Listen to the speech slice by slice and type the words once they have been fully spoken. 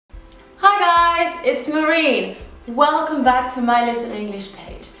it's Maureen. Welcome back to my little English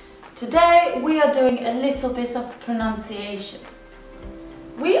page. Today we are doing a little bit of pronunciation.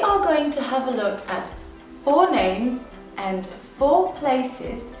 We are going to have a look at 4 names and 4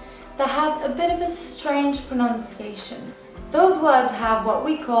 places that have a bit of a strange pronunciation. Those words have what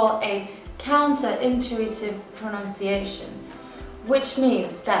we call a counterintuitive pronunciation, which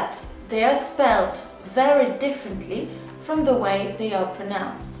means that they are spelled very differently from the way they are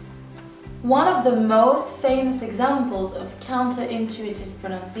pronounced. One of the most famous examples of counterintuitive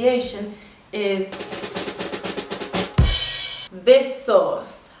pronunciation is this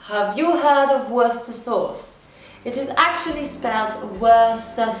sauce. Have you heard of Worcester sauce? It is actually spelled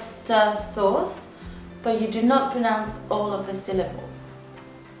Worcestershire sauce, but you do not pronounce all of the syllables.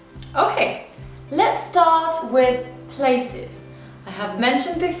 Okay, let's start with places. I have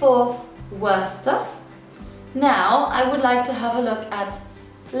mentioned before Worcester. Now I would like to have a look at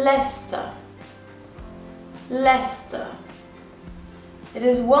Leicester. Leicester. It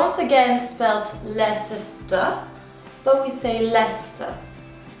is once again spelled Leicester, but we say Leicester.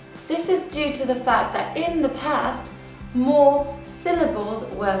 This is due to the fact that in the past more syllables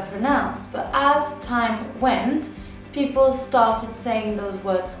were pronounced, but as time went, people started saying those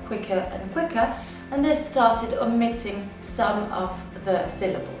words quicker and quicker, and they started omitting some of the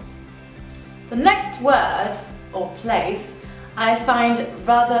syllables. The next word or place I find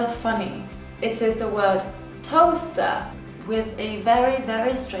rather funny. It is the word toaster with a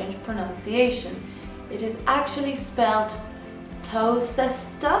very strange pronunciation. It is actually spelled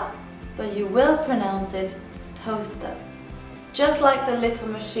toaster, but you will pronounce it toaster, just like the little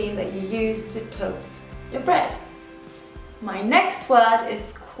machine that you use to toast your bread. My next word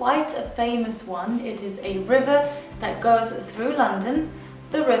is quite a famous one. It is a river that goes through London,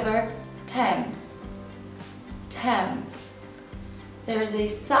 the River Thames. Thames. There is a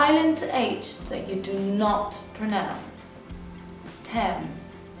silent H that you do not pronounce.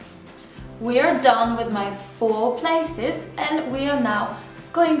 Thames. We are done with my 4 places, and we are now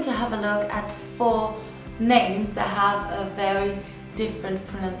going to have a look at 4 names that have a very different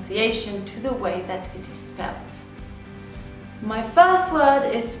pronunciation to the way that it is spelled. My first word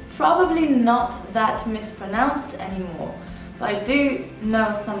is probably not that mispronounced anymore, but I do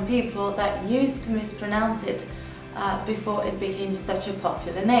know some people that used to mispronounce it before it became such a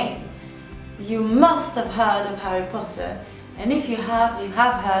popular name. You must have heard of Harry Potter, and if you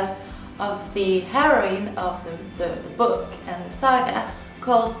have heard of the heroine of the book and the saga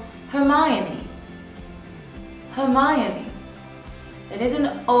called Hermione. Hermione. It is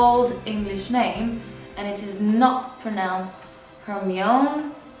an old English name, and it is not pronounced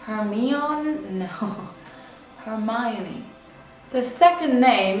Hermione, no, Hermione. The second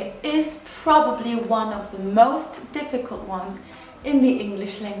name is probably one of the most difficult ones in the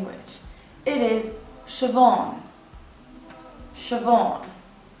English language. It is Siobhan. Siobhan.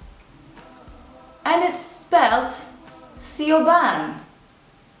 And it's spelled Siobhan.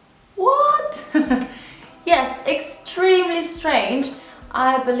 What? Yes, extremely strange.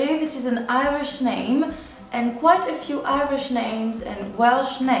 I believe it is an Irish name, and quite a few Irish names and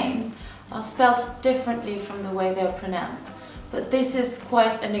Welsh names are spelled differently from the way they are pronounced. But this is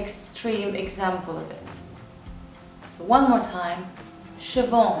quite an extreme example of it. So one more time,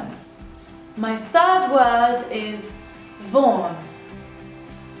 Siobhan. My third word is Vaughan.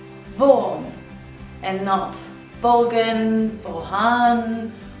 Vaughan, and not Vaughan,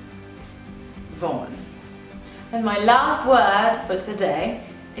 Vaughan, Vaughan. And my last word for today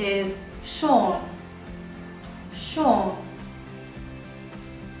is Sean. Sean,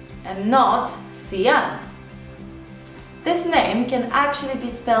 and not Sian. This name can actually be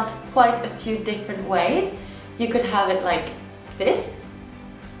spelled quite a few different ways. You could have it like this,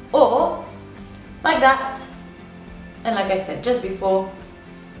 or like that, and like I said just before,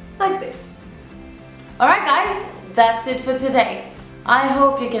 like this. Alright guys, that's it for today. I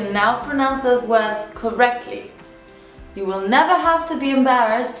hope you can now pronounce those words correctly. You will never have to be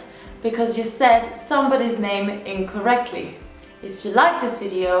embarrassed because you said somebody's name incorrectly. If you like this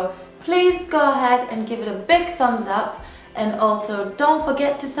video, please go ahead and give it a big thumbs up, and also don't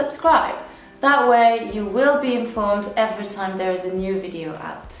forget to subscribe. That way you will be informed every time there is a new video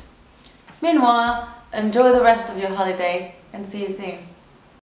out. Meanwhile, enjoy the rest of your holiday and see you soon.